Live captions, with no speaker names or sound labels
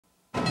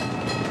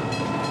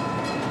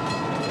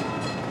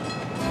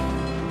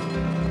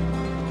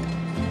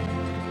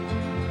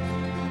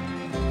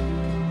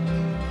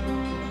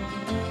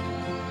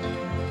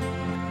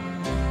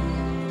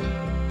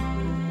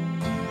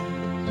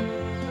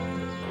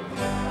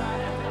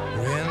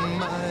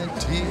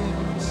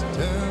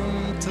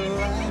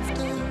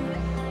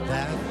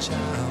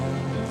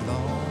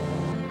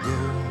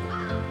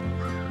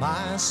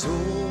my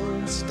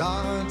soul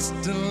starts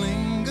to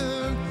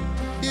linger,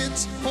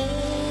 it's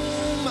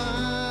home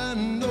I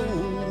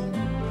know.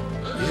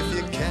 If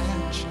you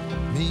catch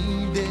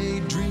me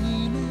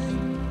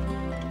daydreaming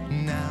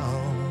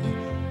now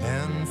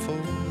and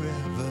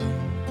forever,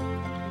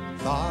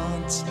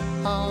 thoughts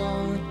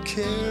are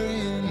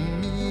carrying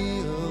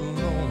me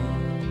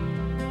alone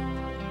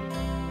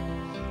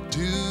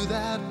to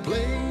that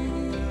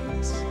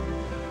place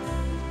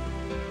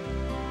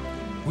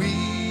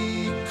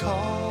we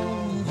call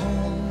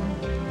home.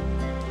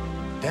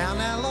 Down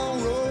that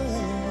long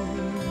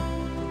road,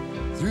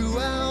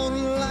 throughout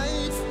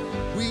life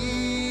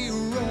we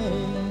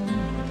roam.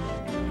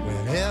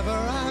 Whenever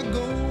I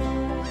go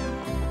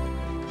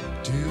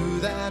to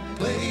that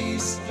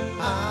place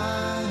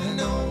I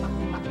know,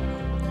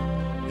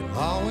 it'll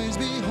always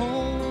be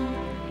home,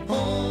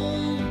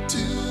 home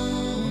to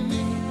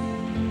me.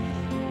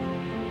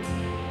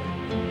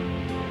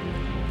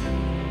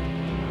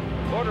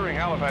 Bordering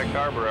Halifax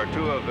Harbor are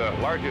two of the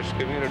largest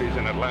communities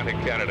in Atlantic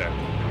Canada.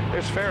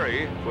 This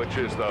ferry, which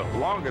is the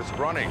longest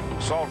running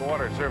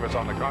saltwater service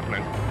on the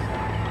continent,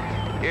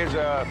 is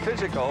a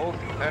physical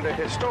and a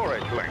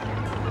historic link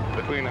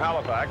between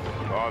Halifax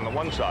on the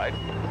one side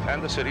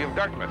and the city of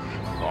Dartmouth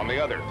on the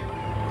other.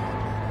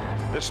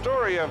 The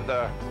story of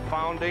the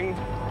founding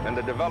and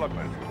the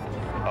development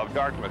of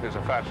Dartmouth is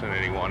a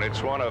fascinating one.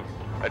 It's one of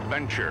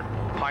adventure,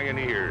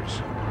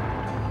 pioneers,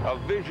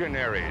 of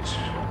visionaries,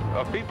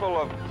 of people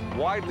of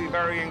widely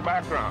varying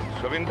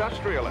backgrounds, of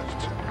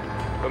industrialists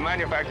who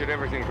manufactured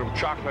everything from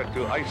chocolate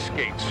to ice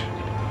skates.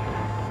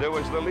 There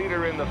was the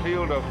leader in the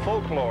field of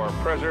folklore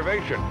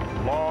preservation,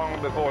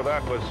 long before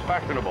that was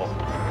fashionable.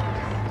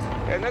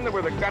 And then there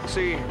were the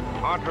gutsy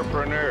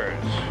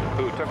entrepreneurs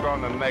who took on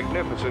the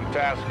magnificent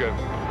task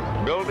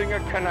of building a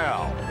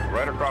canal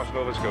right across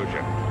Nova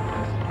Scotia.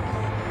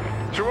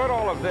 Throughout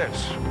all of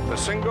this, the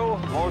single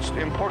most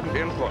important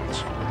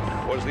influence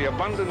was the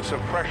abundance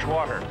of fresh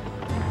water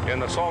in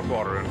the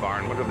saltwater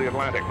environment of the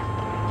Atlantic.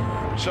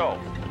 So,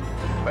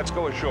 let's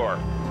go ashore.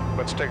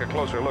 Let's take a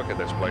closer look at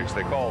this place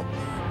they call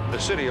the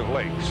City of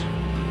Lakes.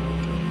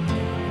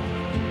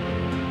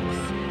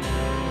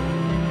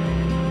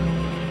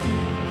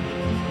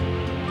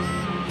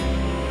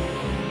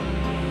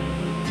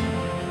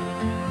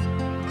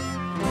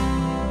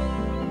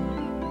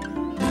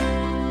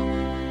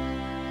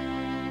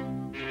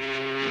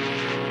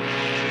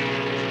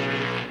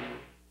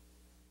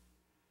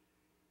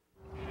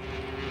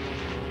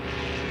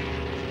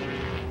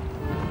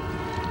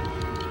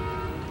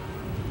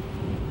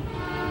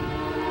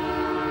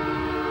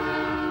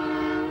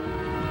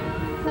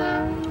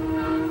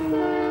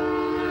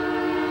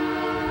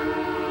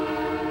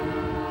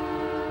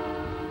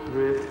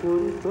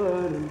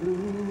 Burning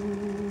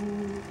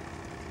blue,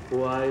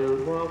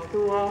 wild walk the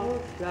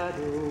wild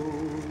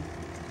shadows,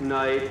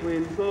 night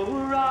winds go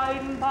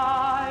riding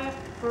by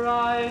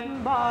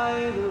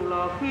the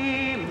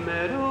lucky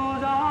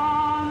meadows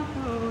on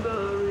through the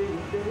ring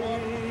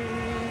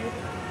day.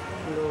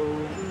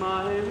 Flows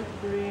my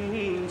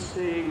stream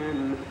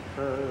singing,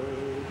 oh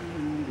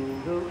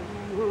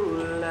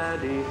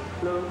laddie,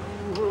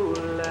 oh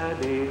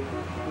laddie,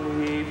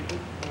 leave the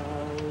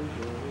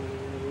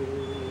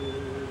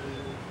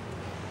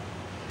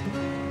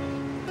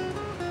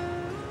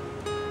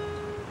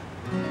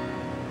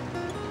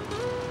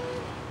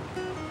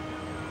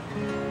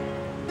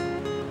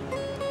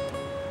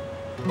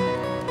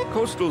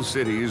Coastal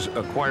cities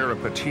acquire a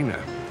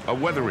patina, a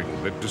weathering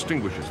that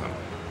distinguishes them.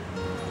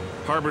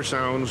 Harbor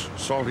sounds,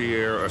 salty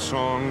air, a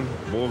song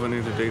woven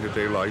into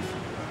day-to-day life.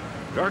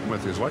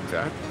 Dartmouth is like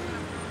that.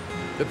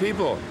 The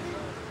people.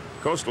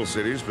 Coastal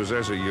cities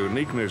possess a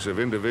uniqueness of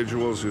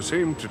individuals who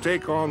seem to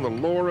take on the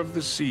lore of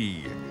the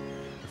sea.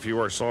 A few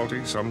are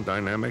salty, some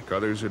dynamic,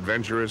 others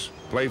adventurous,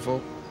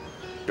 playful.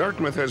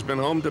 Dartmouth has been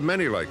home to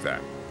many like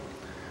that.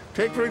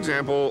 Take, for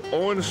example,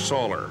 Owen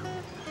Soller.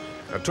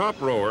 A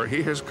top rower,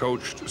 he has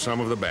coached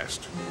some of the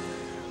best.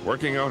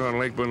 Working out on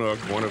Lake Banook,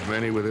 one of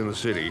many within the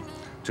city,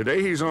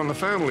 today he's on the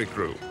family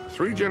crew,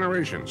 3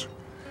 generations.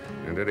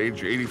 And at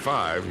age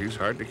 85, he's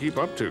hard to keep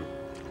up to.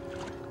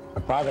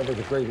 My father was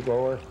a great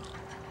rower,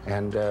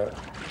 and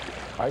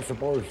I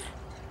suppose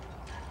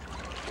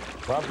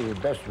probably the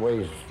best way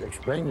is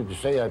explained it to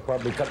say I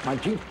probably cut my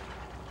teeth,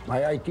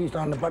 my eye teeth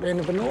on the butt end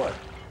of an oar.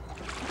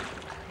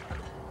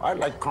 I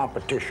like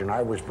competition.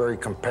 I was very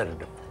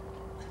competitive.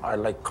 I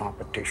like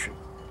competition.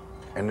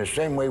 And the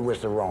same way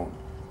with the rowing.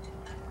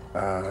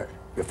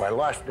 If I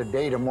lost a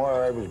day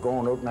tomorrow, I was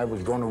going out and I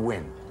was going to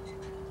win.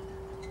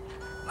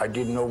 I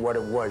didn't know what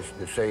it was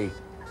to say,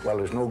 well,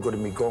 there's no good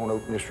in me going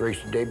out in this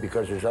race today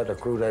because there's other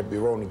crew that I'd be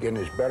rowing again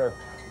is better.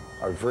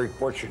 I was very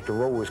fortunate to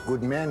row with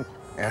good men,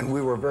 and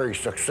we were very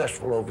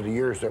successful over the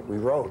years that we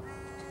rowed.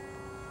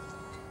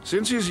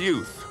 Since his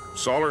youth,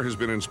 Soller has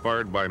been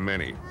inspired by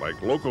many,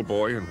 like local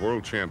boy and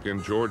world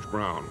champion George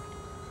Brown.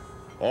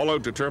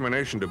 All-out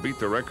determination to beat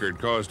the record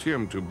caused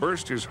him to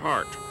burst his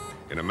heart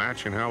in a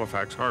match in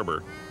Halifax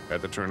Harbor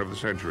at the turn of the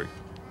century.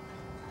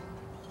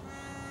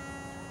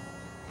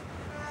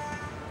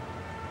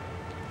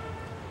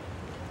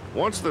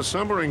 Once the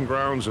summering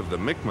grounds of the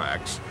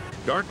Micmacs,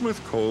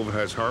 Dartmouth Cove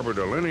has harbored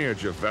a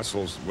lineage of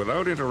vessels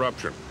without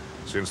interruption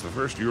since the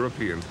first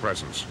European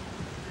presence.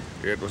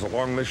 It was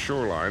along this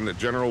shoreline that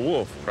General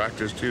Wolfe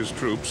practiced his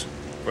troops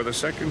for the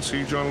second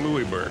siege on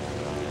Louisbourg.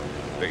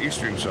 The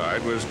eastern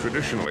side was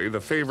traditionally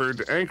the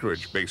favored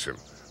anchorage basin,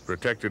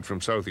 protected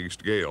from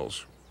southeast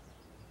gales.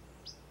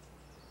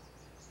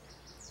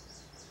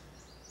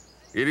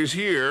 It is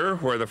here,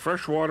 where the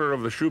fresh water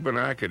of the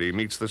Shubenacadie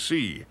meets the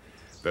sea,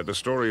 that the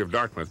story of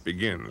Dartmouth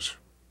begins.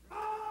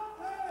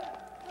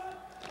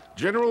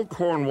 General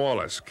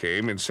Cornwallis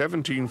came in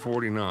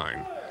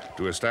 1749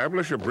 to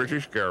establish a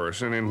British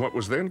garrison in what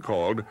was then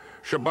called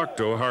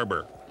Chebucto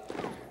Harbor.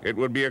 It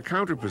would be a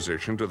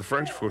counterposition to the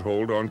French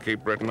foothold on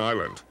Cape Breton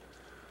Island.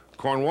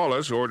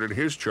 Cornwallis ordered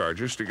his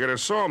charges to get a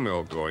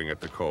sawmill going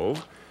at the cove,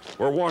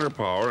 where water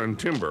power and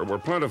timber were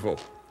plentiful.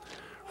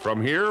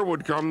 From here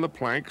would come the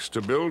planks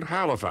to build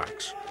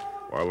Halifax,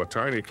 while a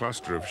tiny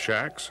cluster of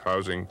shacks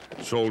housing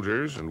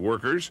soldiers and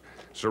workers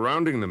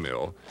surrounding the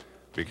mill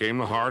became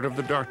the heart of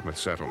the Dartmouth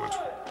settlement.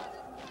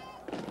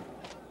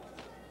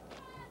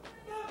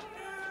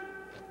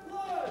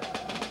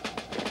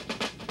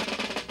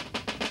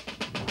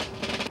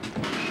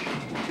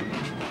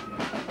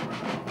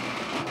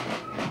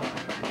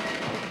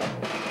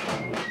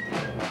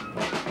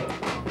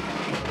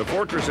 The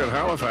fortress at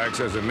Halifax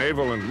as a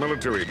naval and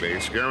military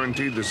base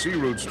guaranteed the sea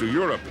routes to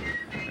Europe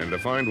and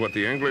defined what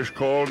the English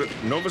called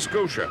Nova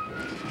Scotia,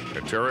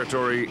 a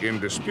territory in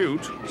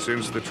dispute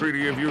since the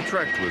Treaty of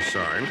Utrecht was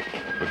signed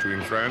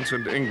between France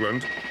and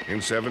England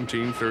in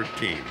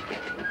 1713.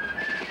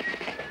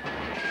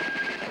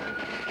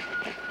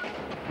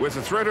 With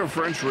the threat of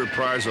French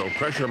reprisal,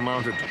 pressure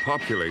mounted to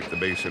populate the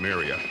basin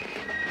area.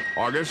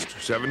 August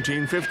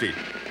 1750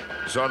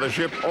 saw the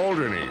ship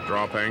Alderney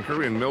drop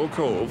anchor in Mill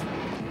Cove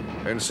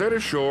and set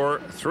ashore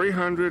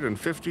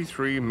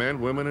 353 men,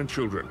 women, and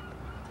children,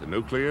 the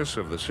nucleus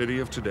of the city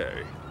of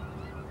today.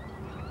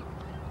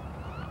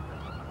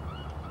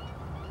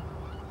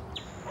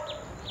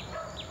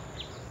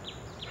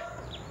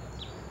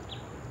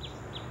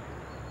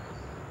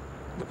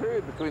 The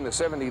period between the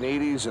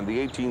 1780s and the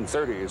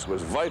 1830s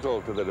was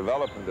vital to the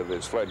development of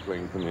this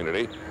fledgling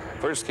community.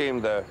 First came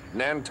the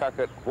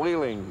Nantucket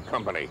Whaling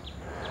Company,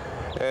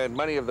 and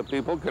many of the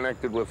people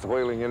connected with the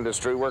whaling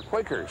industry were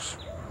Quakers.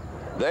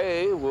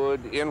 They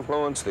would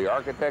influence the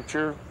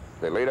architecture,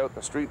 they laid out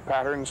the street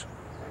patterns,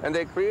 and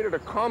they created a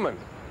common,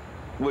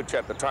 which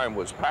at the time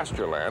was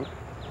pasture land.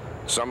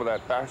 Some of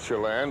that pasture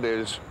land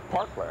is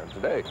parkland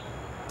today.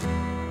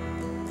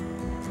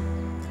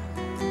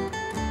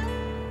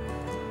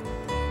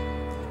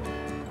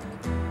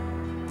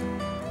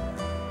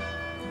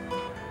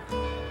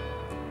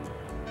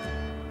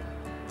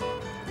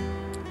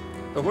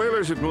 The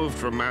whalers had moved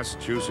from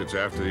Massachusetts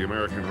after the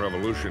American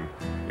Revolution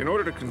in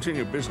order to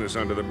continue business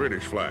under the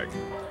British flag.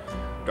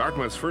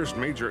 Dartmouth's first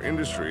major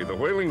industry, the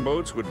whaling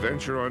boats would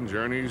venture on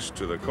journeys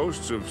to the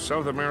coasts of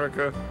South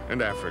America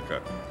and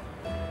Africa.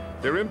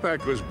 Their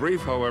impact was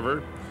brief,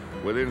 however.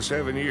 Within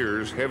 7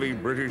 years, heavy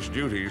British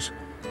duties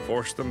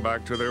forced them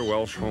back to their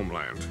Welsh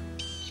homeland.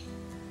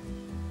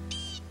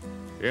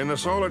 In the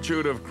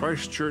solitude of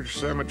Christchurch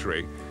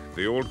Cemetery,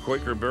 the old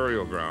Quaker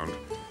burial ground,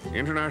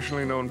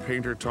 internationally known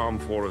painter Tom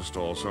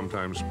Forrestal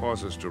sometimes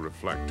pauses to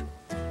reflect.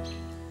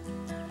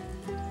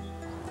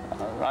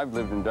 I've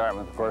lived in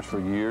Dartmouth, of course, for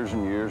years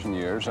and years and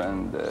years,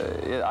 and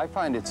I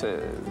find it's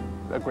a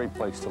great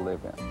place to live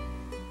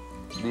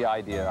in. The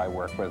idea I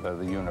work with are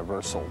the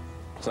universal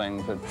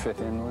things that fit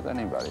in with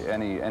anybody,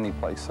 any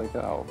place they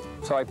go.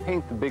 So I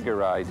paint the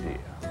bigger idea.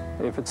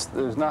 If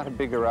there's not a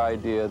bigger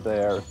idea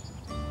there,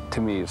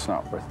 to me, it's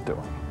not worth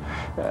doing.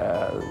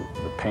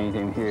 The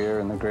painting here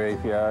in the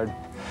graveyard,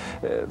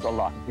 a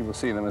lot of people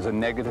see them as a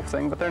negative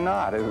thing, but they're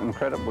not.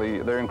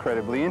 They're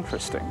incredibly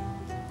interesting.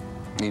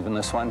 Even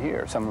this one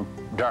here, some of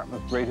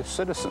Dartmouth's greatest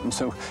citizens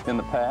who in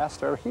the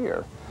past are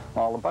here,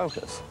 all about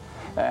us.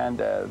 And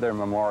there are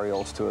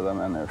memorials to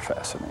them, and they're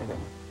fascinating.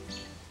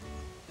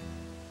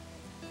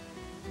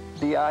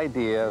 The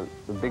idea,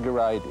 the bigger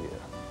idea,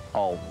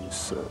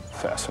 always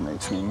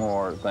fascinates me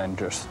more than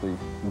just the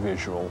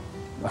visual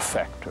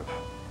effect of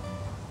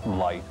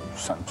light, or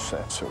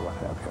sunsets, or what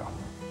have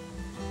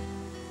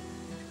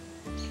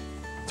you.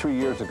 3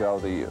 years ago,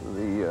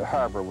 the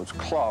harbor was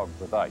clogged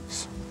with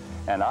ice.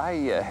 And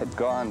I had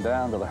gone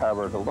down to the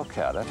harbor to look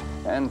at it,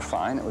 and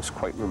fine, it was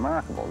quite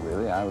remarkable,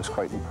 really. I was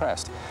quite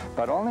impressed.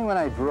 But only when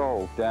I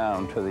drove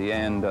down to the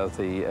end of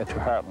to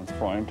Hartland's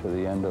Point, to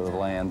the end of the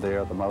land there,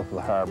 at the mouth of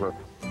the harbor,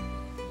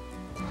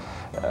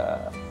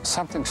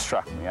 something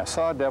struck me. I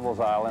saw Devil's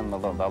Island, the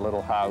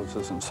little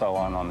houses and so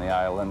on the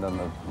island, and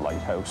the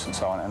lighthouse and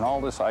so on, and all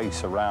this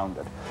ice around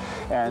it.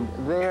 And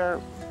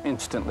there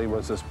instantly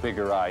was this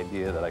bigger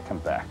idea that I come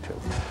back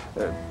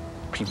to.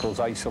 People's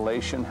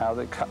isolation, how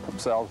they cut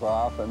themselves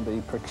off, and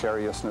the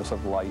precariousness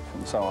of life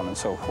and so on and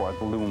so forth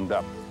loomed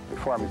up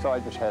before me, so I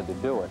just had to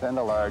do it, and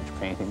a large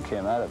painting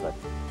came out of it.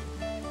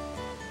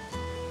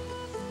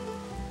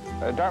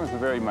 Dartmouth is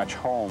very much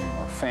home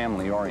or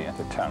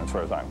family-oriented town as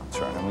far as I'm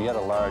concerned. And we had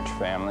a large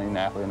family,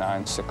 Natalie and I,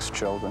 and 6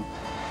 children.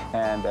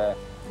 And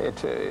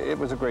it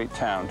was a great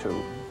town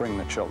to bring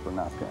the children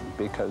up in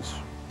because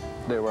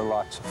there were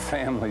lots of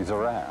families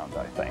around,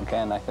 I think.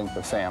 And I think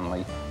the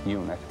family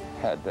unit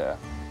had,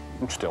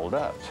 and still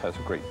does, has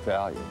a great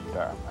value in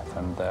Dartmouth.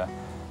 And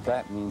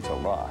that means a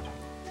lot.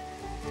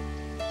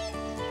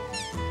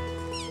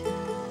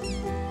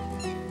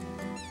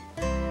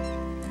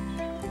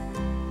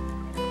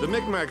 The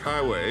Micmac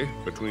Highway,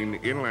 between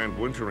inland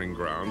wintering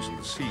grounds and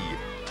the sea,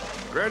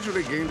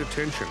 gradually gained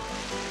attention.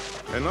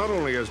 And not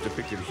only as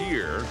depicted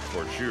here,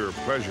 for sheer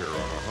pleasure on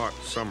a hot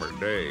summer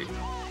day.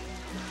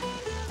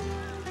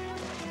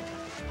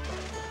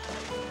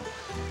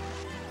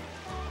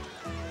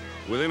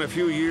 Within a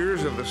few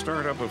years of the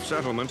startup of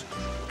settlement,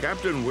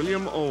 Captain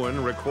William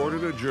Owen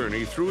recorded a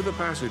journey through the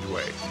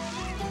passageway.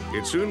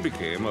 It soon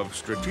became of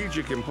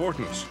strategic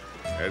importance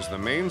as the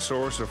main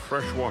source of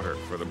fresh water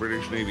for the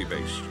British Navy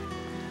base.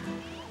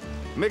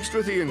 Mixed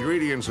with the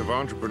ingredients of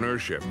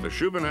entrepreneurship, the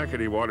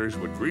Shubenacadie waters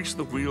would grease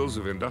the wheels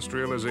of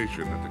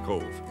industrialization at the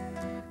Cove,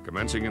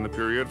 commencing in the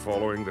period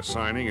following the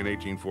signing in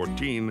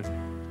 1814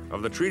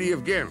 of the Treaty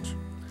of Ghent,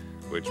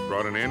 which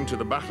brought an end to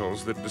the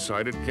battles that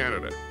decided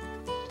Canada.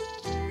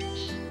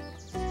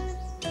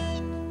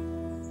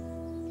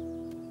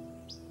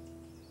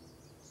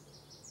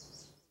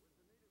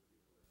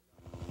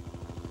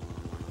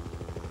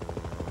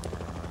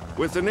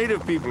 With the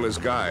native people as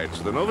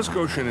guides, the Nova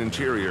Scotian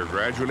interior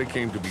gradually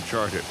came to be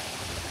charted.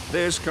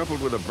 This,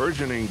 coupled with a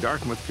burgeoning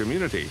Dartmouth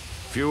community,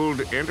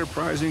 fueled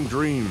enterprising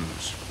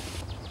dreams.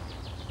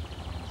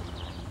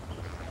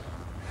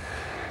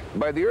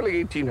 By the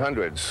early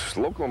 1800s,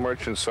 local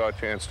merchants saw a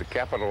chance to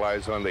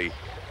capitalize on the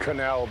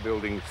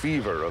canal-building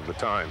fever of the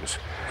times.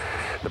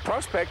 The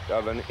prospect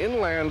of an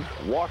inland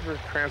water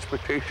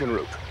transportation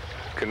route,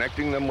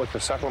 connecting them with the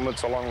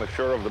settlements along the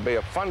shore of the Bay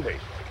of Fundy,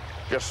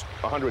 just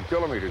 100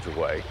 kilometers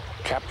away,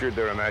 captured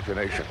their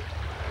imagination.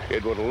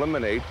 It would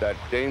eliminate that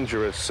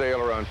dangerous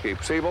sail around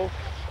Cape Sable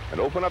and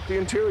open up the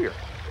interior.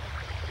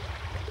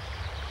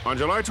 On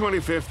July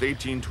 25,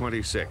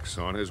 1826,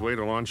 on his way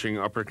to launching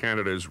Upper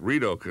Canada's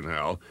Rideau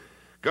Canal,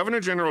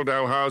 Governor-General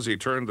Dalhousie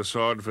turned the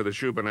sod for the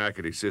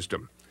Shubenacadie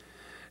system.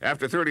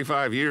 After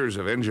 35 years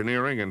of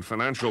engineering and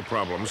financial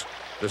problems,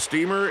 the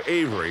steamer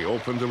Avery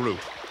opened the route.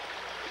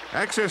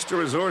 Access to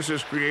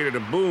resources created a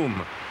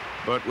boom,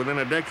 but within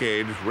a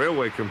decade,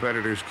 railway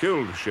competitors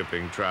killed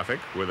shipping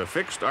traffic with a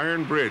fixed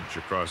iron bridge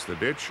across the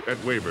ditch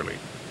at Waverley.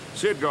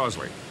 Sid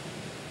Gosley.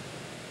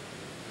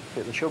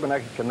 The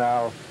Shubenacadie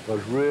Canal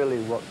was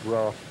really what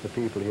brought the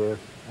people here,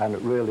 and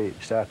it really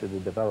started the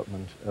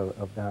development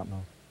of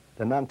Dartmouth.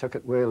 The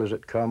Nantucket whalers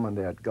had come and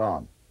they had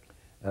gone.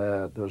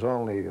 There was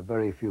only a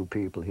very few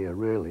people here,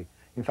 really.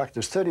 In fact,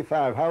 there's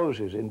 35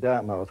 houses in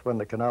Dartmouth when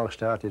the canal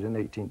started in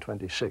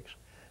 1826.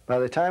 By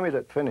the time it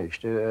had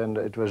finished, and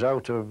it was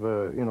out of,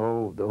 you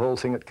know, the whole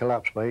thing had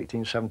collapsed by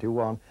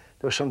 1871,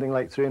 there was something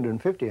like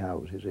 350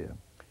 houses here.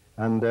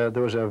 And there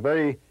was a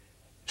very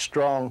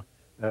strong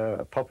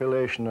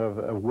population of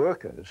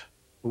workers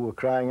who were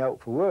crying out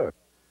for work.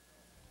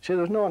 See,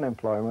 there's no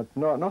unemployment,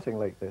 nothing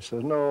like this.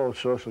 There's no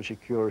social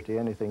security,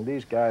 anything.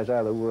 These guys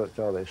either worked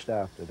or they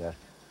starved to death.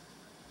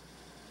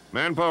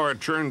 Manpower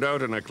churned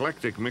out an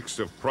eclectic mix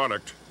of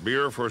product: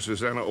 beer for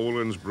Susanna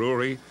Olin's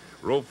brewery,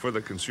 rope for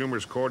the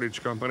Consumers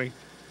Cordage Company.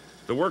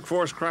 The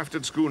workforce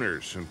crafted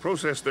schooners and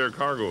processed their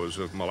cargoes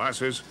of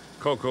molasses,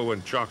 cocoa,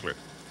 and chocolate.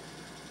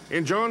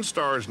 In John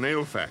Starr's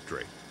nail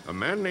factory, a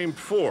man named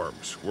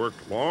Forbes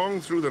worked long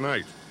through the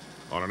night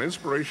on an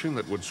inspiration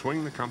that would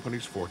swing the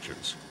company's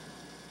fortunes.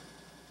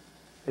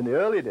 In the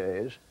early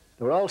days,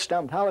 they were all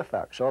stamped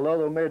Halifax, although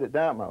they were made at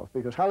Dartmouth,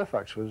 because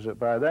Halifax was,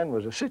 by then,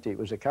 was a city. It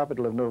was the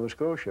capital of Nova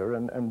Scotia,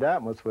 and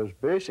Dartmouth was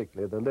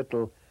basically the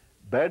little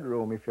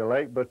bedroom, if you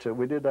like, but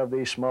we did have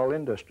these small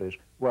industries.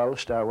 Well,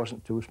 Star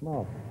wasn't too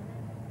small.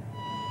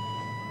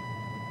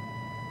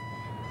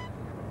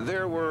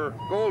 There were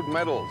gold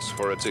medals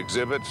for its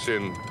exhibits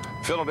in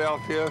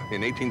Philadelphia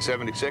in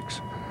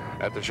 1876,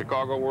 at the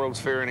Chicago World's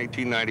Fair in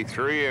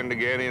 1893, and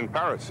again in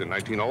Paris in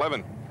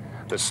 1911.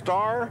 The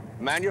Star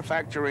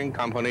Manufacturing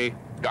Company,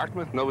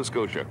 Dartmouth, Nova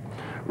Scotia,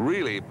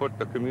 really put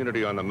the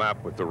community on the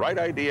map with the right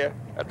idea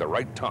at the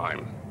right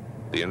time.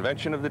 The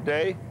invention of the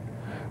day?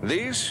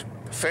 These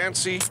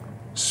fancy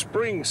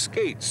spring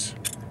skates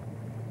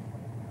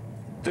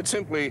that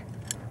simply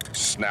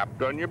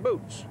snapped on your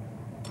boots.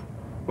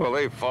 Well,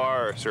 they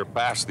far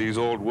surpassed these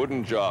old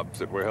wooden jobs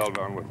that were held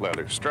on with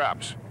leather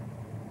straps.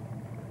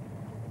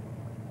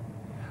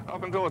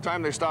 Up until the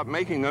time they stopped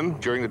making them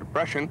during the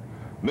Depression,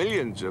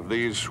 millions of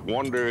these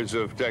wonders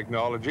of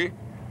technology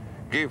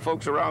gave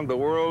folks around the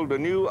world a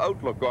new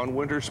outlook on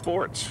winter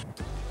sports.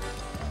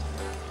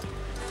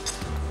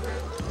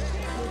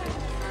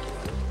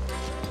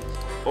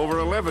 Over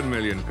 11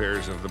 million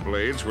pairs of the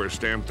blades were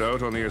stamped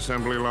out on the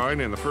assembly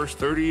line in the first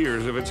 30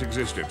 years of its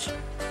existence.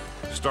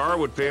 Star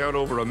would pay out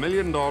over $1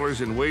 million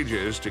in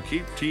wages to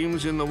keep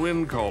teams in the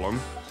win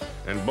column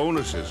and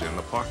bonuses in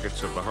the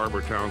pockets of the harbor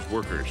town's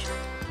workers.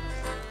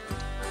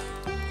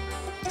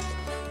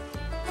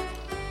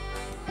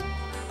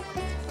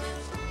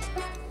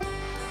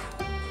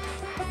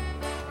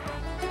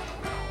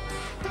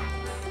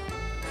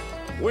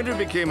 Winter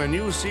became a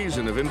new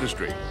season of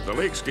industry. The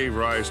lakes gave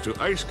rise to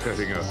ice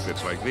cutting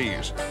outfits like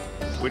these,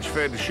 which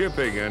fed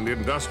shipping and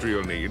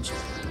industrial needs,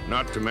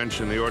 not to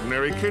mention the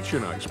ordinary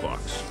kitchen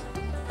icebox.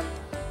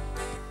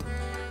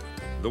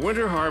 The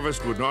winter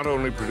harvest would not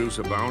only produce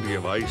a bounty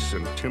of ice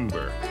and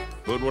timber,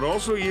 but would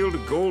also yield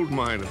a gold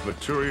mine of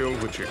material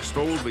which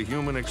extolled the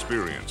human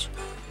experience.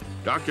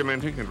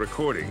 Documenting and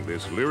recording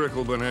this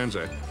lyrical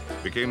bonanza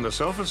became the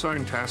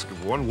self-assigned task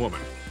of one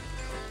woman.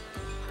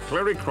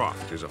 Clary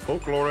Croft is a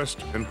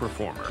folklorist and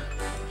performer.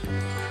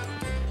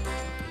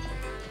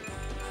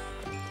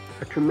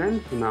 A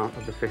tremendous amount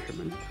of the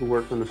fishermen who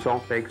worked on the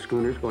salt bake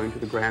schooners going to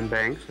the Grand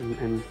Banks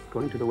and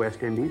going to the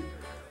West Indies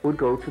would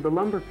go to the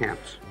lumber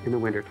camps in the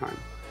wintertime.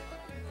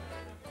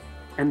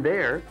 And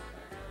there,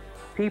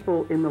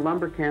 people in the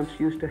lumber camps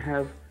used to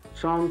have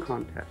song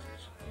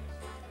contests,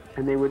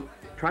 and they would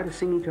try to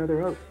sing each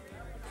other out.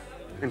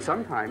 And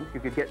sometimes you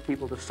could get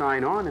people to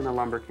sign on in a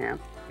lumber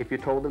camp if you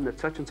told them that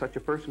such and such a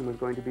person was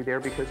going to be there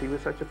because he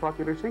was such a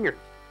popular singer.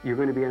 You're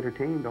going to be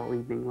entertained all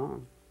evening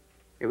long.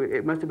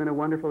 It must have been a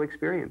wonderful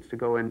experience to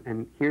go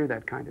and hear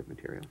that kind of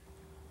material.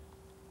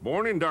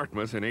 Born in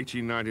Dartmouth in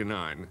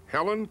 1899,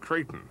 Helen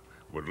Creighton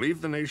would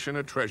leave the nation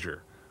a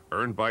treasure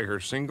earned by her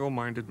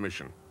single-minded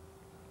mission.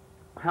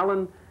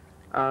 Helen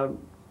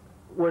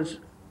was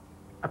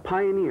a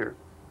pioneer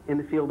in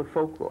the field of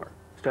folklore,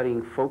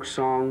 studying folk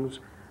songs,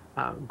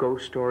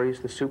 ghost stories,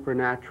 the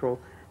supernatural.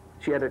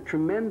 She had a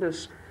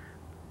tremendous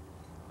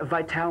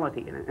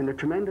vitality and a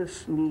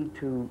tremendous need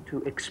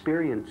to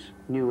experience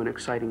new and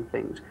exciting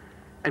things.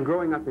 And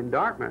growing up in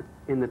Dartmouth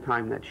in the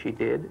time that she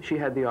did, she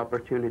had the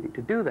opportunity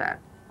to do that.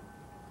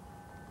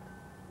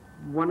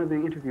 One of the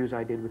interviews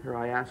I did with her,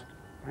 I asked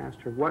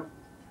her what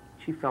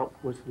she felt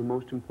was the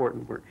most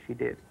important work she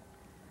did.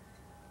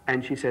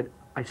 And she said,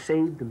 I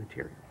saved the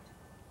material,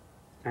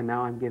 and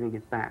now I'm giving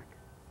it back.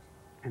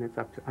 And it's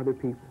up to other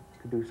people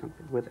to do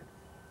something with it.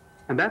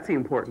 And that's the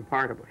important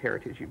part about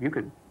heritage. You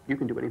can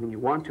do anything you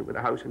want to with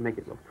a house and make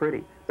it look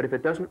pretty, but if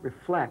it doesn't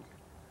reflect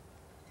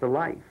the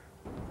life,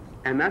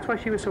 and that's why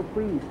she was so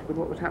pleased with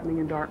what was happening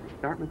in Dartmouth.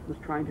 Dartmouth was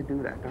trying to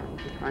do that.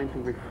 Dartmouth was trying to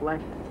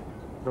reflect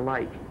the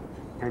life,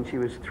 and she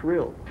was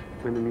thrilled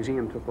when the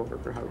museum took over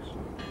her house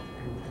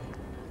and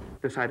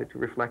decided to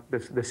reflect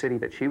the city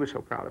that she was so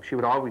proud of. She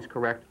would always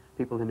correct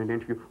people in an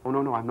interview, oh,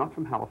 no, I'm not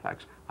from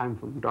Halifax, I'm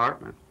from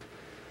Dartmouth.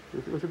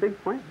 It was a big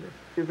point.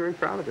 She was very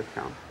proud of this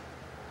town.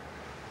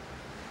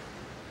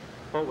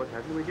 Oh, what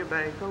have you in your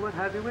bag? Oh, what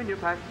have you in your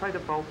pack? By the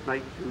false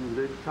night to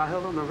little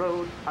child on the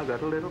road. I've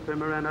got a little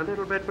primer and a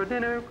little bed for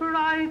dinner.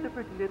 Cried the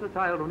pretty little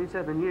child, only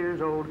 7 years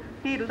old.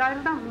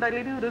 Deedle-diddle-dum,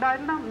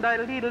 diddle-doodle-diddle-dum,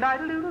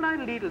 diddle-deedle-diddle-doodle,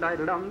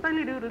 diddle-deedle-diddle-dum,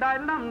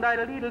 diddle-doodle-diddle-dum,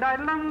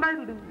 diddle-deedle-diddle-dum,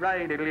 diddle-doo,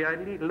 right,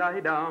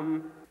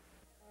 diddle-diddle-diddle-dum.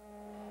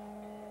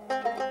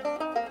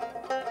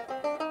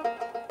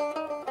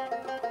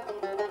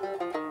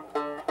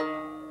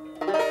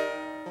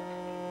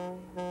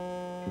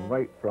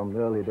 Right from the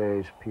early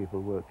days,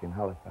 people worked in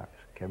Halifax,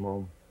 came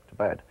home to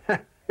bed,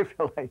 if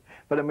you like.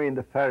 But I mean,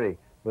 the ferry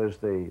was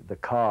the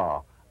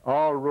car.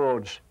 All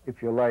roads,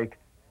 if you like,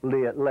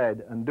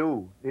 led and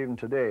do, even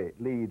today,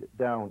 lead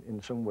down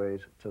in some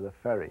ways to the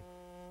ferry.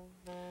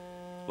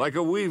 Like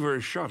a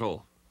weaver's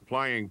shuttle,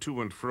 plying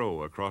to and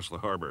fro across the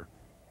harbor.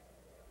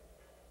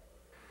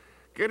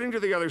 Getting to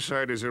the other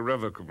side is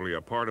irrevocably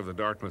a part of the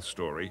Dartmouth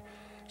story.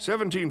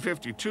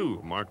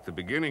 1752 marked the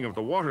beginning of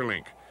the water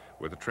link,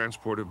 with the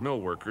transport of mill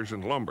workers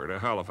and lumber to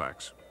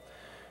Halifax,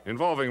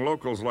 involving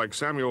locals like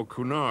Samuel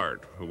Conrad,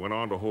 who went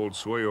on to hold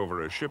sway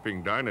over a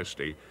shipping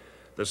dynasty.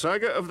 The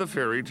saga of the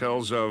ferry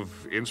tells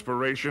of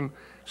inspiration,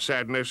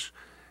 sadness,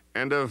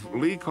 and of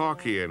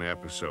Leacockian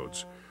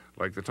episodes,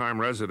 like the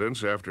time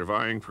residents, after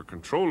vying for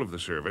control of the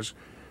service,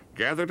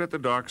 gathered at the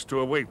docks to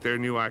await their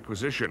new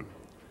acquisition.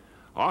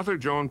 Author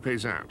Joan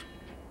Pesant.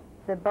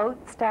 The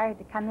boat started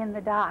to come in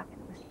the dock.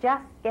 It was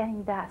just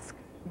getting dusk.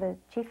 The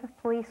chief of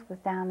police was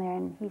down there,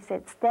 and he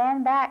said,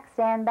 stand back,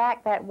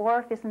 that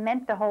wharf isn't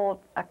meant to hold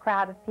a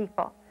crowd of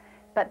people.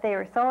 But they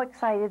were so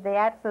excited, they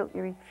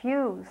absolutely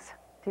refused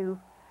to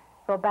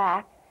go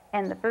back,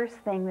 and the first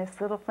thing,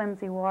 this little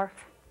flimsy wharf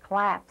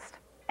collapsed,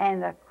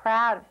 and a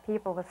crowd of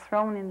people was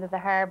thrown into the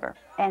harbor,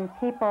 and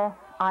people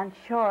on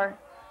shore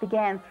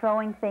began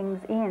throwing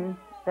things in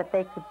that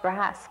they could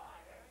grasp,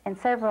 and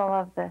several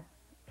of the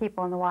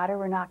people in the water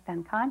were knocked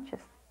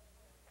unconscious.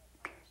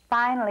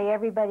 Finally,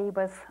 everybody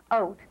was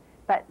out,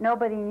 but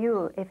nobody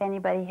knew if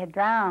anybody had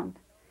drowned.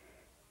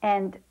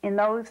 And in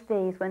those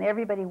days, when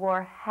everybody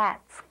wore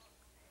hats,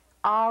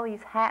 all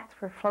these hats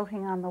were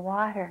floating on the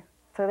water.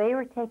 So they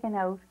were taken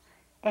out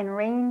and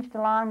ranged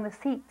along the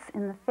seats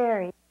in the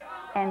ferry,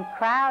 and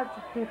crowds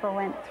of people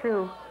went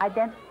through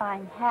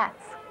identifying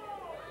hats.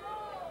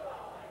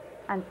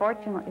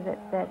 Unfortunately,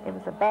 that it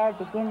was a bad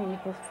beginning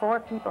because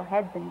 4 people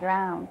had been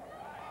drowned.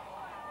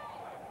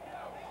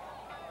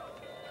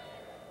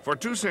 For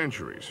 2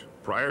 centuries,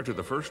 prior to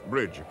the first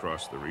bridge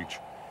across the reach,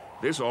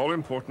 this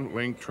all-important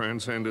link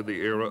transcended the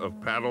era of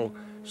paddle,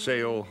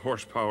 sail,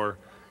 horsepower,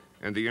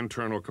 and the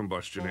internal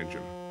combustion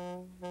engine.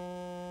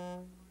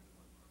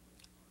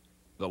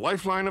 the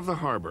lifeline of the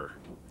harbor.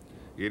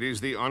 It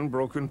is the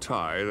unbroken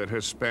tie that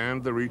has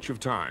spanned the reach of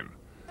time,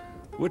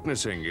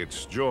 witnessing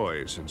its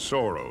joys and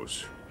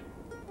sorrows.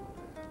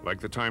 Like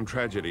the time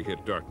tragedy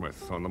hit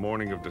Dartmouth on the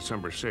morning of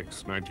December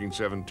 6,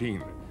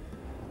 1917.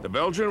 The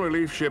Belgian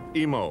relief ship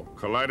Imo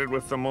collided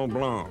with the Mont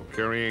Blanc,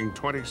 carrying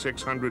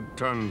 2,600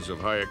 tons of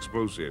high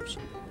explosives,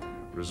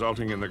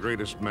 resulting in the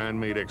greatest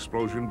man-made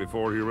explosion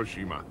before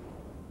Hiroshima.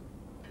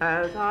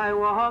 As I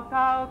walked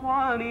out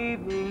one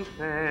evening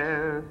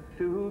fair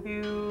to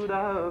view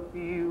the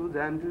fields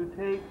and to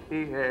take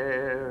the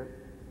air,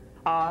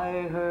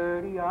 I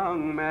heard a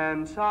young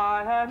man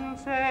sigh and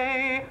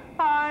say,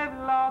 I've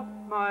lost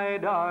my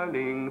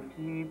darling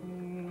Phoebe.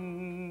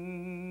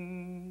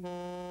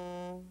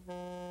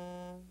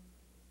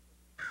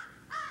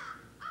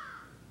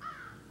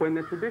 When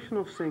the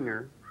traditional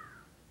singer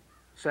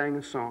sang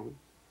a song,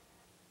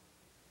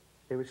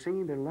 they were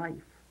singing their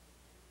life.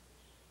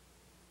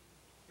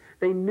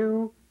 They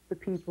knew the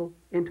people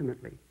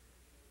intimately.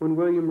 When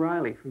William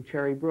Riley from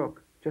Cherry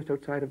Brook, just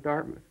outside of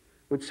Dartmouth,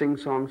 would sing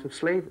songs of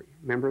slavery,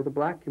 a member of the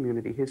black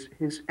community,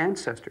 his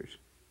ancestors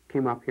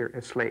came up here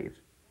as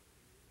slaves.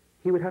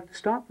 He would have to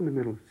stop in the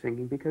middle of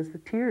singing because the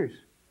tears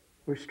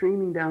were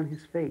streaming down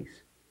his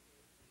face.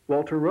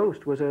 Walter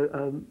Roast was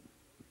a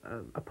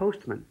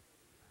postman.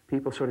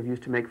 People sort of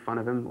used to make fun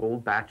of him,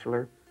 old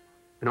bachelor.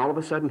 And all of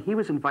a sudden, he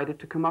was invited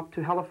to come up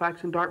to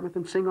Halifax and Dartmouth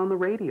and sing on the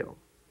radio.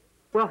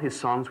 Well, his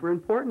songs were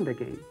important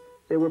again.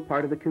 They were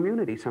part of the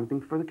community, something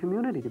for the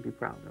community to be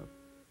proud of.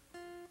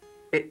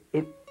 It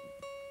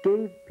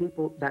gave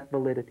people that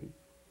validity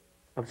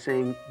of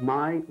saying,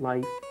 my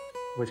life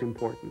was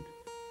important.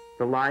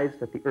 The lives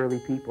that the early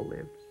people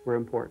lived were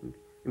important.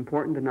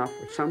 Important enough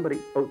for somebody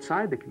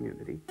outside the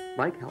community,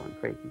 like Helen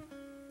Creighton,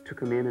 to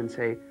come in and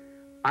say,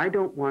 I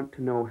don't want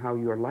to know how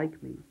you're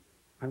like me.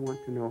 I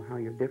want to know how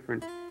you're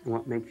different and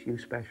what makes you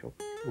special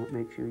and what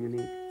makes you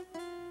unique.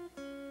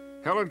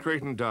 Helen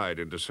Creighton died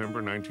in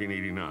December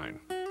 1989.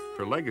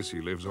 Her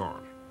legacy lives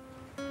on.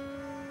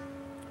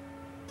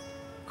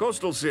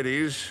 Coastal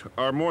cities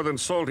are more than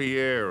salty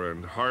air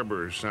and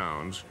harbor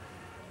sounds.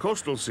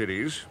 Coastal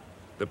cities,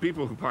 the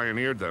people who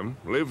pioneered them,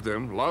 lived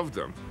them, loved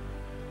them,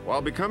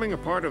 while becoming a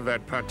part of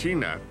that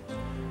patina,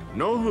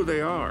 know who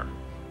they are.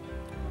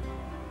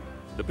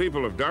 The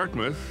people of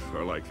Dartmouth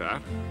are like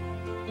that.